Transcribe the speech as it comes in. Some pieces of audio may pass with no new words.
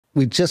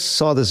we just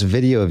saw this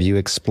video of you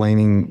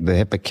explaining the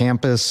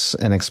hippocampus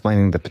and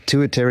explaining the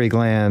pituitary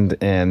gland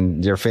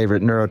and your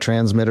favorite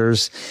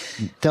neurotransmitters.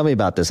 Tell me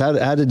about this. How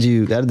did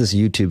this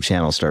YouTube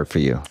channel start for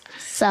you?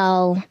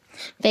 So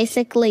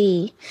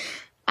basically,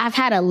 I've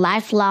had a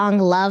lifelong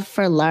love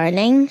for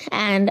learning,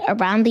 and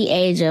around the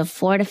age of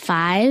 4 to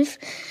 5,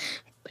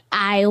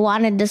 I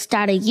wanted to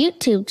start a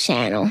YouTube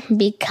channel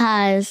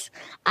because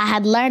I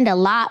had learned a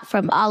lot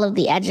from all of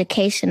the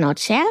educational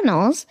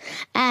channels,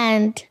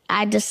 and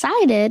I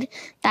decided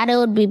that it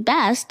would be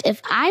best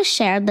if I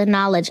shared the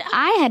knowledge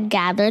I had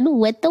gathered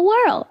with the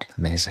world.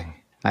 Amazing.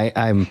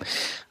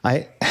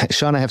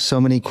 Sean, I have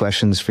so many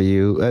questions for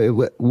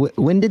you.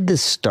 When did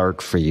this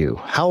start for you?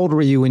 How old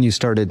were you when you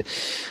started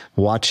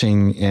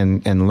watching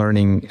and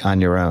learning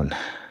on your own?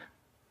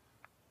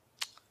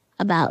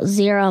 About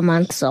 0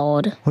 months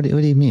old. What do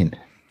you mean?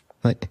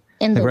 Like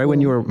right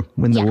when you were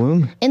in the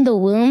womb? In the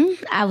womb,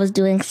 I was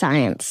doing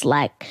science.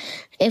 Like,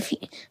 if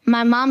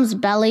my mom's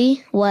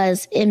belly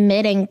was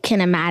emitting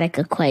kinematic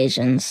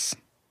equations.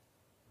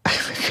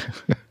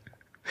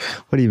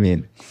 What do you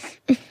mean?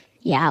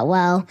 Yeah,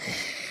 well,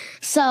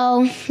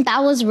 so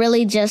that was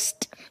really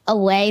just a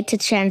way to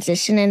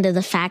transition into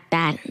the fact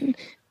that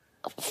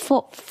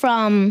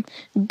from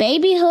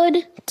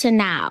babyhood to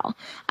now,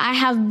 I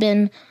have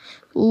been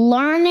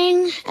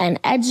learning and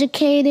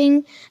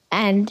educating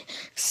and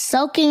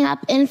soaking up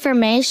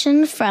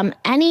information from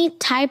any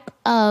type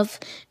of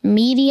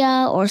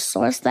media or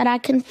source that I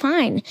can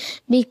find,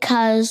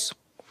 because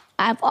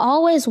I've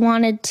always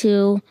wanted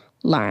to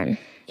learn.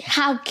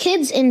 How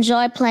kids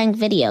enjoy playing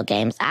video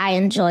games, I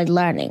enjoyed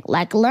learning.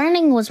 Like,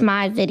 learning was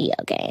my video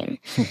game.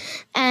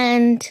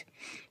 And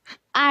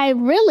I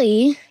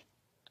really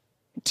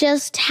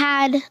just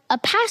had a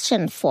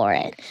passion for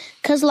it.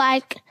 Because,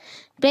 like,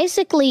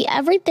 basically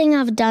everything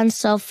I've done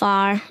so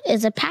far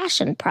is a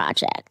passion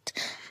project.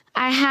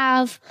 I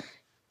have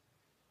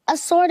a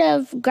sort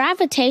of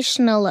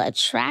gravitational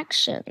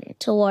attraction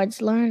towards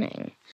learning.